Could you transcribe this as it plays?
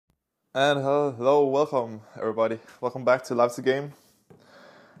And hello, welcome everybody. Welcome back to Life's a Game,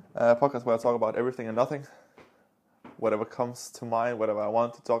 a podcast where I talk about everything and nothing. Whatever comes to mind, whatever I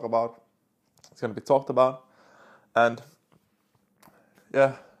want to talk about, it's going to be talked about. And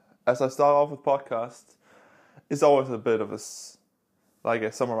yeah, as I start off with podcast, it's always a bit of a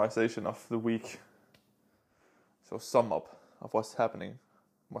summarization of the week. So sum up of what's happening,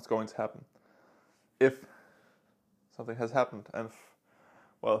 what's going to happen, if something has happened. And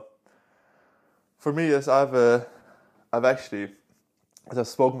for me, as I've actually, as I've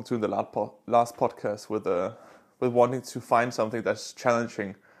spoken to in the last podcast, with wanting to find something that's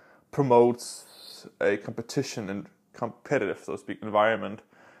challenging, promotes a competition and competitive, so to speak, environment,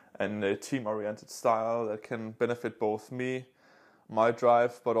 and a team-oriented style that can benefit both me, my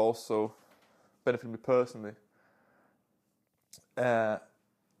drive, but also benefit me personally.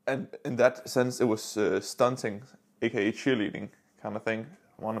 And in that sense, it was stunting, aka cheerleading kind of thing.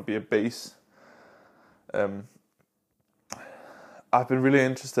 I want to be a base. I've been really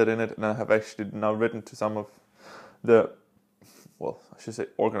interested in it, and I have actually now written to some of the,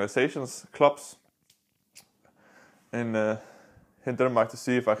 organizations, clubs in Denmark to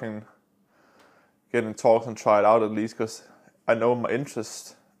see if I can get in talks and try it out at least, because I know my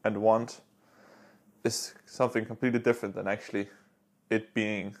interest and want is something completely different than actually it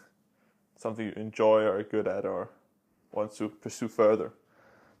being something you enjoy or are good at or want to pursue further.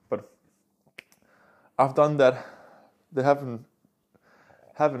 But I've done that. They haven't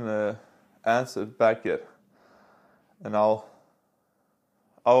answered back yet, and I'll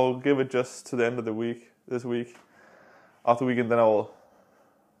give it just to the end of the week. This week, after the weekend, then I will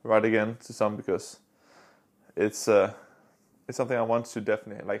write again to some, because it's something I want to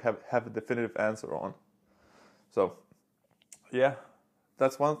definitely have a definitive answer on. So yeah,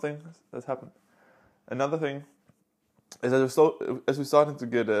 that's one thing that's happened. Another thing is that as we're starting to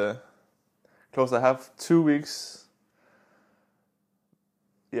get close, I have 2 weeks.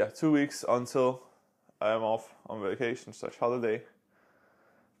 Yeah, 2 weeks until I am off on vacation / holiday.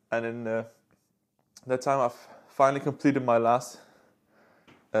 And in that time, I've finally completed my last.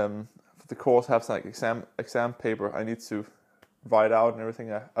 The course has like exam paper I need to write out and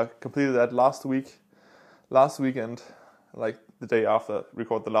everything. I completed that last weekend, like the day after I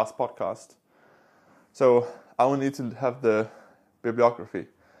record the last podcast. So I will need to have the bibliography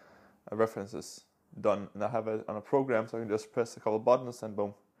references done, and I have it on a program, so I can just press a couple buttons and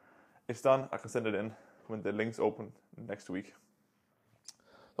boom, it's done. I can send it in when the links open next week.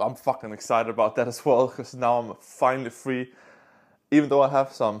 So I'm fucking excited about that as well, because now I'm finally free, even though I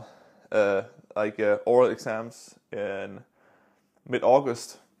have some oral exams in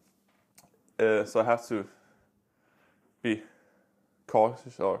mid-August, so I have to be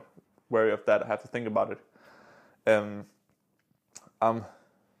cautious or wary of that. I have to think about it.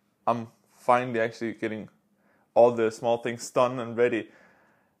 I'm finally actually getting all the small things done and ready,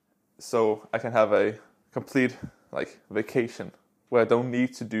 so I can have a complete vacation where I don't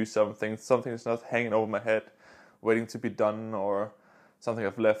need to do something is not hanging over my head waiting to be done, or something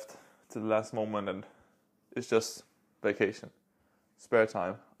I've left to the last moment, and it's just vacation, spare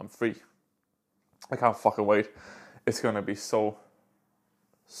time. I'm free. I can't fucking wait. It's gonna be so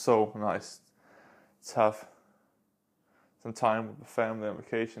nice to have some time with the family on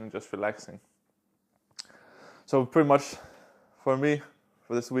vacation and just relaxing. So pretty much for me,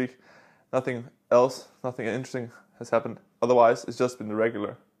 for this week, nothing interesting has happened. Otherwise, it's just been the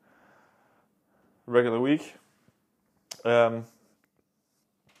regular week. So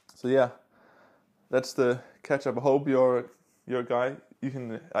yeah, that's the catch up. I hope you're a guy you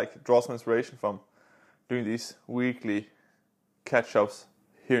can draw some inspiration from doing these weekly catch ups,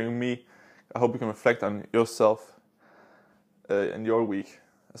 hearing me. I hope you can reflect on yourself in your week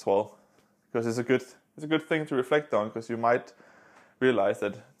as well, because it's a good thing to reflect on, because you might realize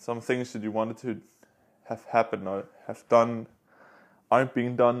that some things that you wanted to have happened or have done aren't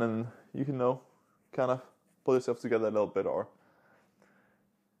being done, and you can kind of pull yourself together a little bit, or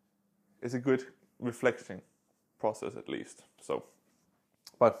it's a good reflection process at least. So,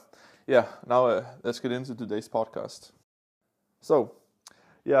 but yeah, now let's get into today's podcast. So,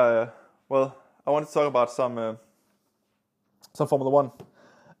 yeah, I want to talk about some Formula One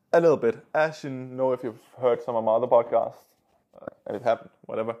a little bit. As you know, if you've heard some of my other podcasts, and it happened,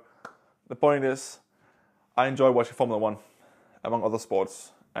 whatever. The point is, I enjoy watching Formula One, among other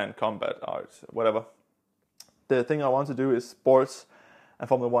sports and combat arts, whatever. The thing I want to do is sports and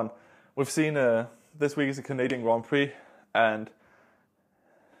Formula One. We've seen this week is a Canadian Grand Prix, and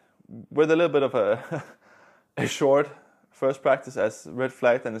with a little bit of a short first practice, as red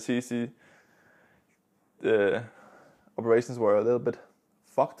flagged and the CC operations were a little bit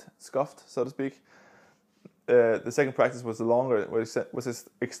scuffed, so to speak. The second practice was the longer, was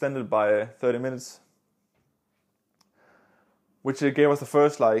extended by 30 minutes, which gave us the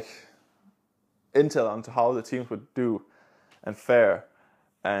first intel onto how the teams would do and fare.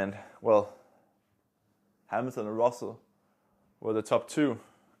 And well, Hamilton and Russell were the top two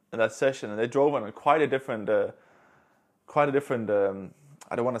in that session, and they drove on quite a different. I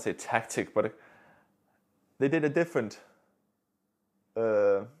don't want to say tactic, but they did a different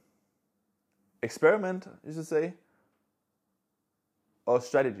experiment, you should say, or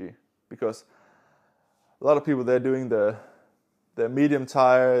strategy, because a lot of people, they're doing the medium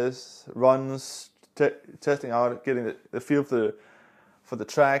tires runs, testing out, getting the feel for the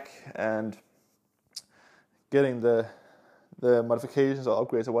track, and getting the modifications or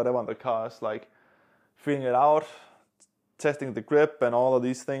upgrades or whatever on the cars, like feeling it out, testing the grip and all of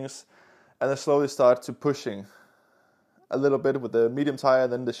these things, and then slowly start to pushing a little bit with the medium tire,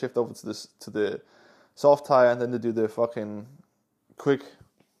 then they shift over to the soft tire, and then they do the fucking quick,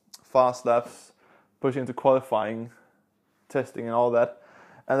 fast laps, pushing into qualifying, testing and all that,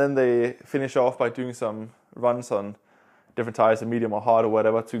 and then they finish off by doing some runs on different tires, medium or hard or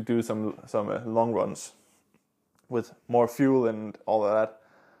whatever, to do some long runs with more fuel and all of that,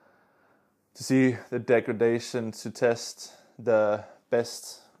 to see the degradation, to test the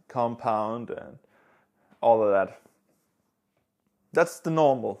best compound and all of that. That's the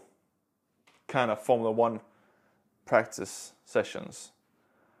normal kind of Formula 1 practice sessions.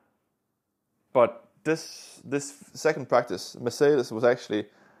 But this second practice, Mercedes was actually,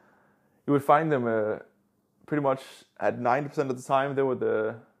 you would find them pretty much at 90% of the time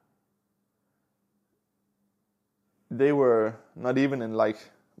they were not even in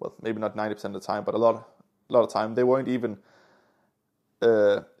maybe not 90% of the time, but a lot of time they weren't even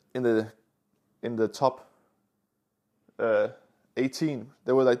in the top 18.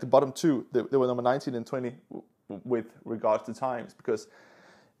 They were the bottom two. They were number 19 and 20 with regards to times, because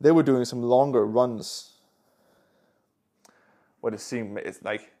they were doing some longer runs. What it seemed, it's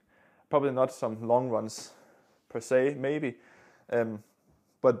probably not some long runs per se, maybe,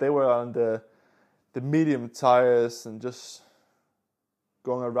 but they were on the medium tires and just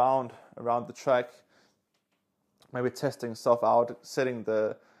going around the track, maybe testing stuff out, setting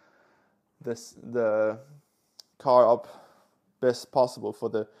the car up best possible for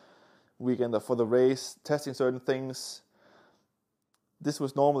the weekend or for the race, testing certain things. This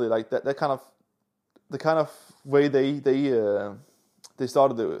was normally the kind of way they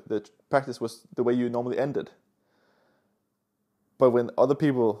started the practice was the way you normally ended. But when other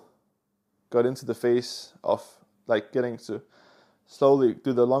people got into the phase of getting to slowly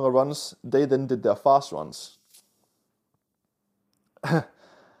do the longer runs, they then did their fast runs. And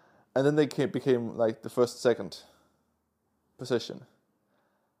then they became the first, second position.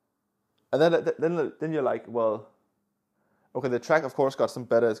 And then you're like, well, okay, the track of course got some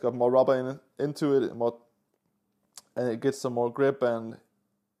better. It's got more rubber into it, and it gets some more grip, and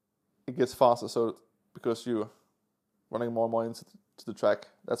it gets faster. So because you're running more and more into the track,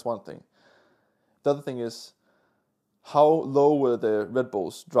 that's one thing. The other thing is, how low were the Red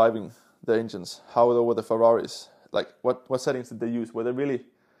Bulls driving their engines? How low were the Ferraris? What settings did they use? Were they really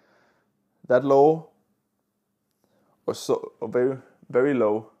that low, or very, very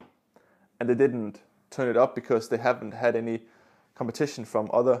low, and they didn't turn it up because they haven't had any competition from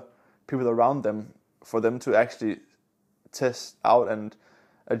other people around them for them to actually test out and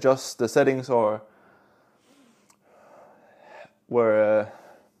adjust the settings, or were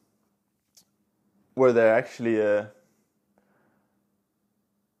there actually a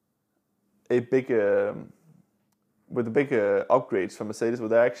big with the big upgrades from Mercedes? Were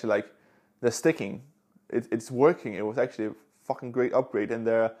they actually they're sticking? It's working. It was actually a fucking great upgrade, and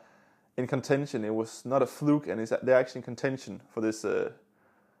they're in contention. It was not a fluke, and they're actually in contention for this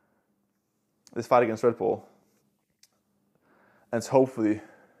fight against Red Bull, and hopefully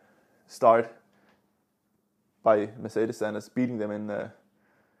start by Mercedes and beating them in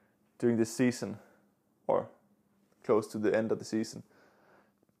during this season, or close to the end of the season.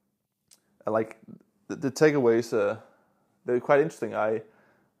 And the takeaways, they're quite interesting. I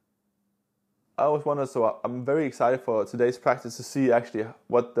always wonder, so I'm very excited for today's practice to see actually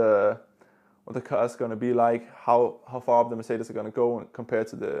what the car is going to be like, how far up the Mercedes are going to go compared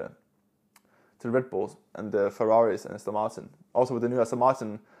to the Red Bulls and the Ferraris and Aston Martin. Also with the new Aston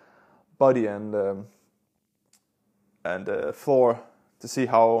Martin body and floor, to see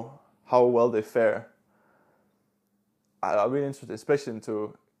how well they fare. I'm really interested, especially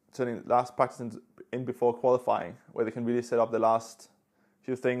into turning last practice in before qualifying, where they can really set up the last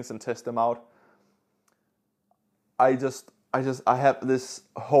few things and test them out. I just I have this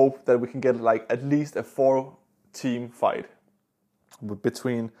hope that we can get like at least a 4-team fight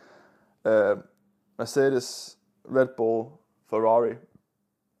between Mercedes, Red Bull, Ferrari,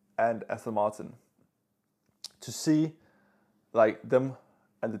 and Aston Martin, to see like them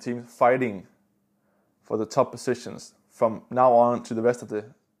and the teams fighting for the top positions from now on to the rest of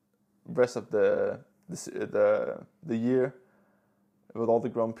the year. With all the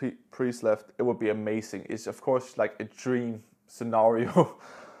Grand Prix left, it would be amazing. It's of course like a dream scenario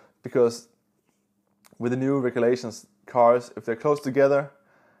because with the new regulations, cars, if they're close together,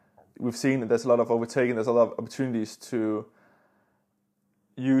 we've seen that there's a lot of overtaking, there's a lot of opportunities to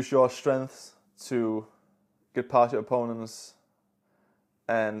use your strengths to get past your opponents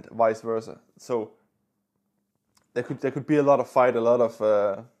and vice versa. So there could be a lot of fight, a lot of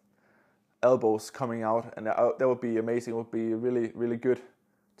elbows coming out, and that would be amazing. It would be really, really good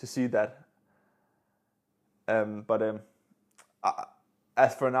to see that. As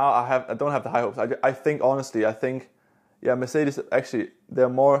for now, I don't have the high hopes. I think honestly, Mercedes actually they're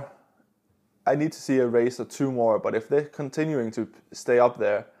more. I need to see a race or two more, but if they're continuing to stay up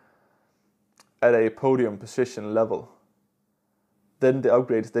there at a podium position level, then the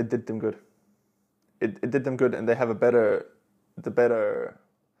upgrades they did them good. It did them good, and they have the better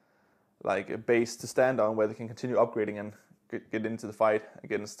like a base to stand on where they can continue upgrading and get into the fight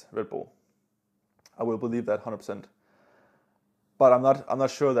against Red Bull. I will believe that 100%. But I'm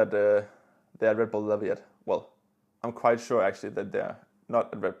not sure that they're at Red Bull level yet. Well, I'm quite sure actually that they're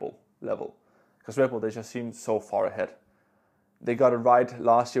not at Red Bull level, because Red Bull they just seem so far ahead. They got it right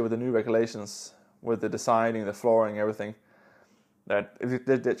last year with the new regulations, with the designing, the flooring, everything. That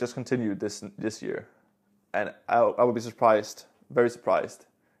they just continued this year, and I would be surprised, very surprised,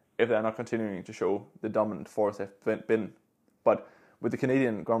 if they're not continuing to show the dominant force they've been. But with the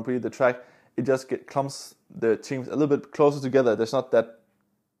Canadian Grand Prix, the track, it just clumps the teams a little bit closer together. There's not that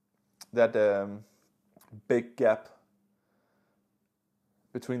big gap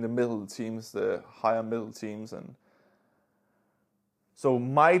between the middle teams, the higher middle teams, and so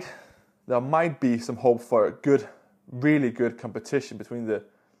there might be some hope for a good, really good competition between the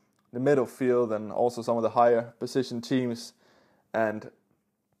middle field and also some of the higher position teams. And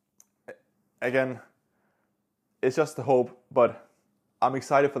again, it's just a hope, but I'm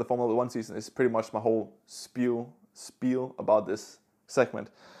excited for the Formula 1 season. It's pretty much my whole spiel about this segment.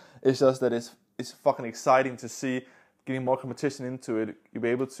 It's just that it's fucking exciting to see getting more competition into it. You'll be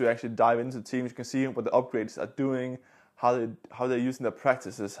able to actually dive into the teams. You can see what the upgrades are doing, how they're using their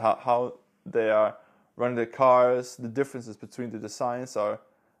practices, how they are running their cars. The differences between the designs are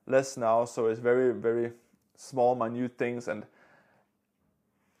less now, so it's very, very small, minute things, and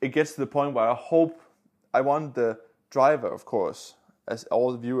it gets to the point where I want the driver, of course, as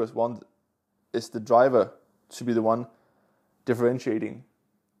all the viewers want, is the driver to be the one differentiating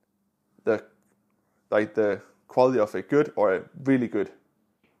the quality of a good or a really good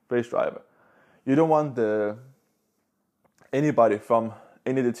race driver. You don't want anybody from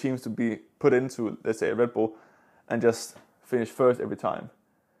any of the teams to be put into, let's say, Red Bull and just finish first every time.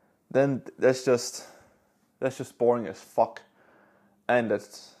 Then that's just boring as fuck, and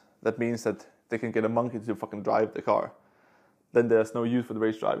that means that they can get a monkey to fucking drive the car. Then there's no use for the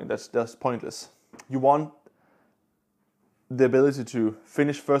race driving. That's pointless. You want the ability to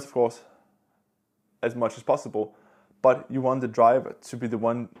finish first, of course, as much as possible, but you want the driver to be the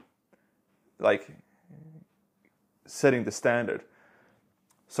one like setting the standard.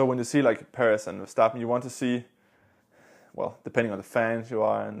 So when you see like Perez and Verstappen, you want to see, well, depending on the fans you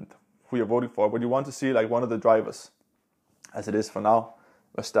are and who you're voting for, but you want to see like one of the drivers, as it is for now,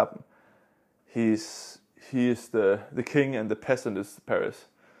 Verstappen. He is the king and the peasant is Perez.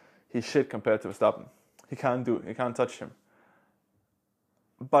 He's shit compared to Verstappen. He can't touch him.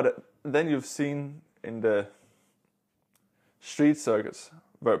 But then you've seen in the street circuits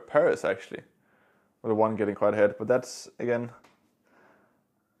where Perez actually was the one getting quite ahead. But that's, again,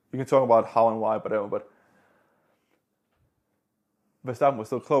 you can talk about how and why, whatever, but Verstappen was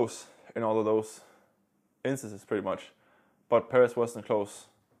still close in all of those instances pretty much. But Perez wasn't close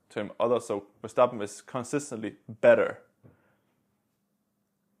to him. So Verstappen is consistently better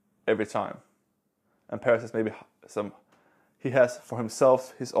every time. And Perez has maybe he has for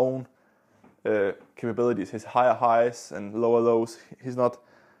himself his own capabilities, his higher highs and lower lows. He's not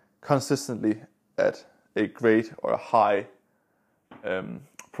consistently at a great or a high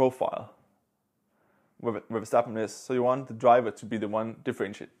profile where Verstappen is. So you want the driver to be the one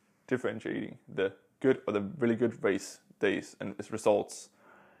differentiating the good or the really good race days and its results.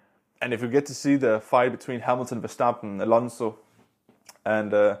 And if you get to see the fight between Hamilton, Verstappen, Alonso,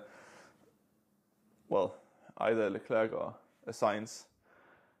 and either Leclerc or assigns.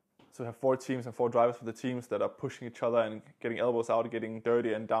 So we have 4 teams and 4 drivers for the teams that are pushing each other and getting elbows out, getting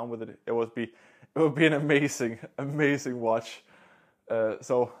dirty and down with it. It would be an amazing watch.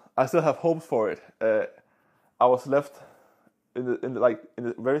 So I still have hopes for it. I was left in the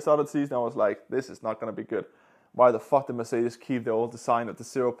very start of the season. I was like, this is not going to be good. Why the fuck did Mercedes keep the old design of the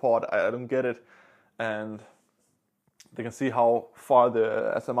zero pod? I don't get it. And they can see how far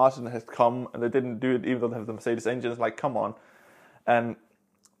the Aston Martin has come, and they didn't do it even though they have the Mercedes engines. Like, come on. And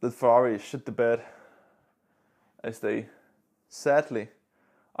the Ferrari shit the bed, as they sadly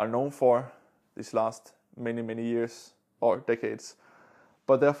are known for these last many years or decades.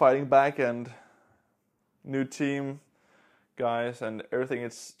 But they're fighting back, and new team guys and everything.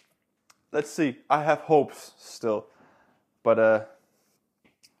 Let's see. I have hopes still, but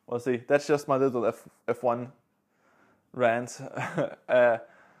we'll see. That's just my little F1 rant.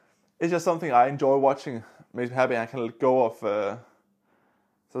 It's just something I enjoy watching. Makes me happy. I can let go of, so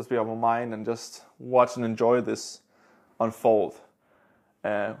to speak, of my mind and just watch and enjoy this unfold.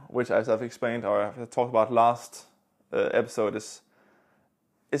 Which, as I've explained or I've talked about last episode, is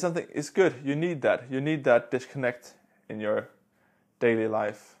something. It's good. You need that. You need that disconnect in your daily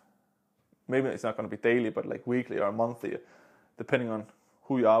life. Maybe it's not going to be daily, but like weekly or monthly, depending on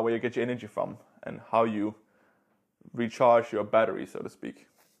who you are, where you get your energy from, and how you recharge your battery, so to speak.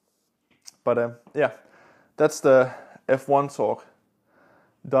 But yeah, that's the F1 talk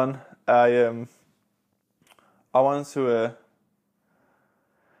done. I want to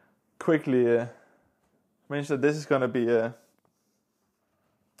quickly mention that this is going to be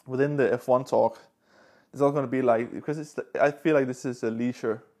within the F1 talk. It's all going to be like, because I feel like this is a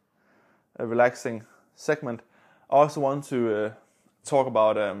relaxing segment. I also want to talk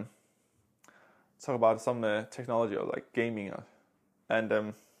about some technology or like gaming,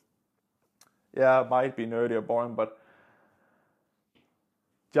 and yeah, it might be nerdy or boring, but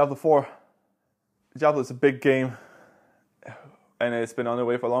Diablo IV. Diablo is a big game, and it's been on the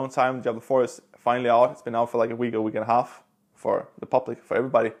way for a long time. Diablo IV is finally out. It's been out for like a week and a half for the public, for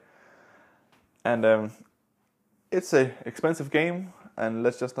everybody. And it's a expensive game, and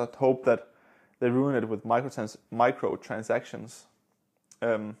let's just not hope that they ruin it with microtransactions.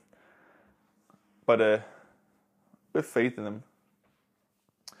 But with faith in them.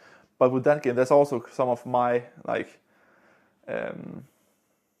 But with that game, there's also some of my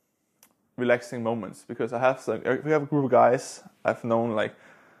relaxing moments, because we have a group of guys I've known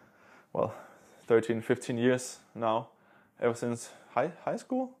 13, 15 years now, ever since high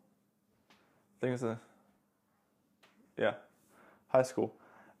school. I think it's high school,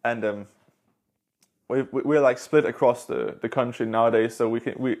 and we're like split across the country nowadays, so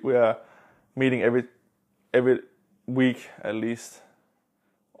we are meeting every week, at least,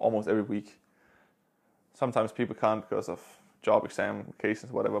 almost every week. Sometimes people can't because of job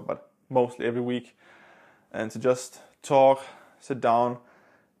examinations, whatever, but mostly every week. And to just talk, sit down,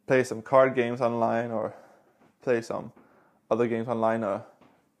 play some card games online, or play some other games online, or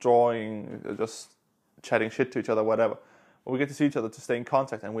drawing, or just chatting shit to each other, whatever. But we get to see each other to stay in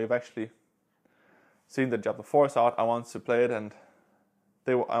contact, and we've actually seen that Diablo IV is out. I want to play it, and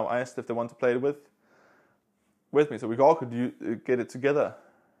I asked if they want to play it with me, so we all could get it together.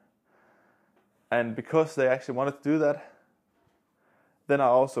 And because they actually wanted to do that, then I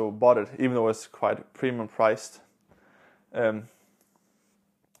also bought it, even though it's quite premium priced. But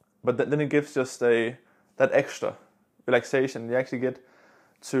then it gives just that extra relaxation. You actually get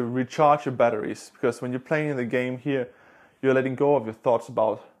to recharge your batteries, because when you're playing the game here, you're letting go of your thoughts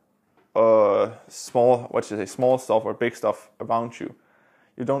about small stuff or big stuff around you.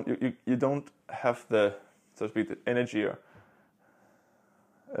 You don't have the, so to speak, the energy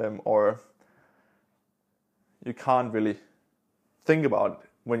or you can't really think about it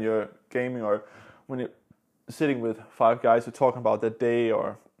when you're gaming, or when you're sitting with 5 guys who are talking about their day,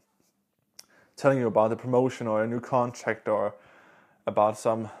 or telling you about the promotion or a new contract, or about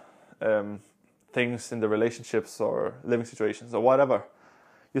some things in the relationships or living situations or whatever.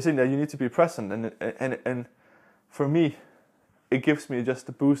 You're sitting there, you need to be present, and for me, it gives me just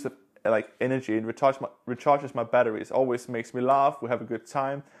a boost of energy. It recharges my batteries, always makes me laugh, we have a good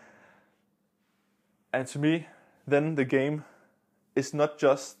time. And to me, then the game is not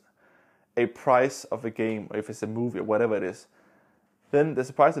just a price of a game, or if it's a movie or whatever it is. Then there's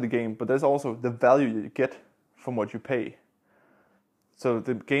a price of the game, but there's also the value you get from what you pay. So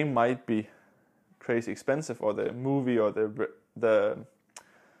the game might be crazy expensive, or the movie, or the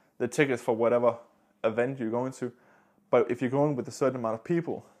tickets for whatever event you're going to. But if you're going with a certain amount of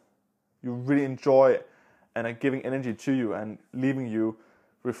people, you really enjoy it, and are giving energy to you and leaving you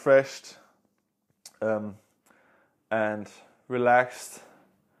refreshed, and relaxed,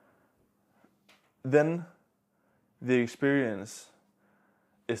 then the experience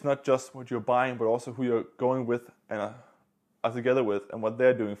is not just what you're buying, but also who you're going with and are together with and what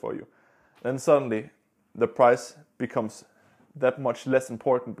they're doing for you. Then suddenly the price becomes that much less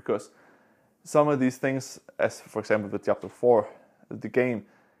important, because some of these things, as for example the Diablo 4, the game,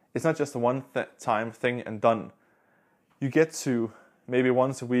 it's not just a one-time thing and done. You get to maybe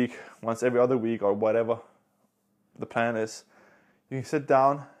once a week, once every other week, or whatever the plan is, you can sit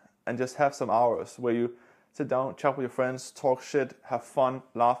down and just have some hours where you sit down, chat with your friends, talk shit, have fun,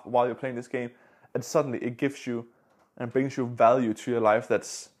 laugh while you're playing this game, and suddenly it gives you and brings you value to your life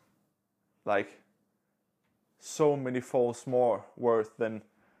that's like so many folds more worth than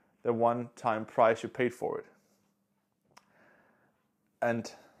the one-time price you paid for it.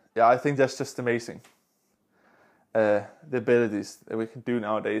 And yeah, I think that's just amazing. The abilities that we can do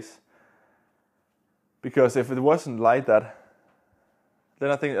nowadays. Because if it wasn't like that, then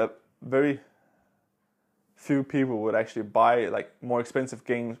I think very few people would actually buy like more expensive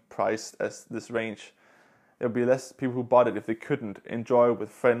games priced as this range. There would be less people who bought it if they couldn't enjoy it with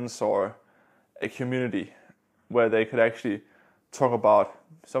friends or a community where they could actually talk about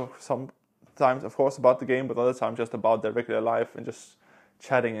sometimes, of course, about the game, but other times just about their regular life and just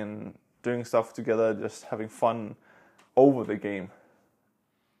chatting and doing stuff together, just having fun over the game.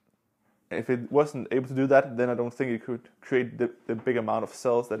 If it wasn't able to do that, then I don't think it could create the big amount of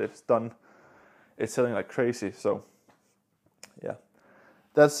sales that it's done. It's selling like crazy. So yeah,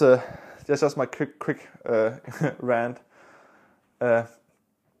 that's just my quick rant. And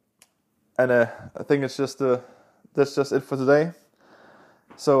I think it's just that's just it for today.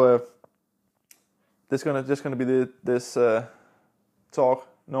 So this gonna be this talk,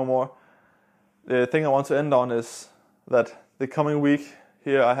 no more. The thing I want to end on is that the coming week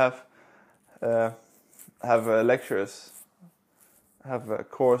here I have lectures, I have a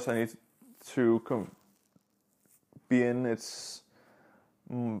course I need to be in. It's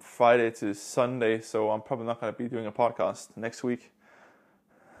Friday to Sunday, so I'm probably not going to be doing a podcast next week,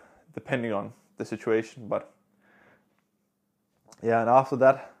 depending on the situation. But yeah, and after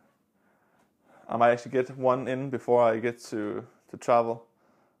that, I might actually get one in before I get to travel,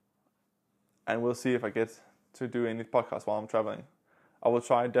 and we'll see if I get to do any podcasts while I'm traveling. I will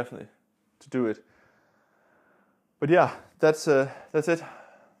try definitely to do it. But yeah, that's it.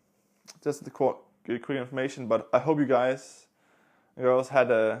 Just the quick information. But I hope you guys and girls had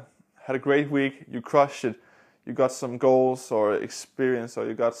a great week. You crushed it. You got some goals or experience, or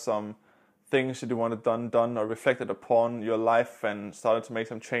you got some things that you wanted done or reflected upon your life and started to make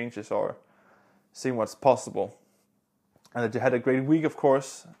some changes or seeing what's possible. And that you had a great week, of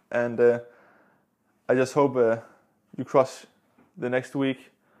course. And I just hope you crush the next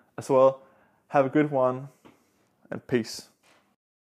week as well. Have a good one, and peace.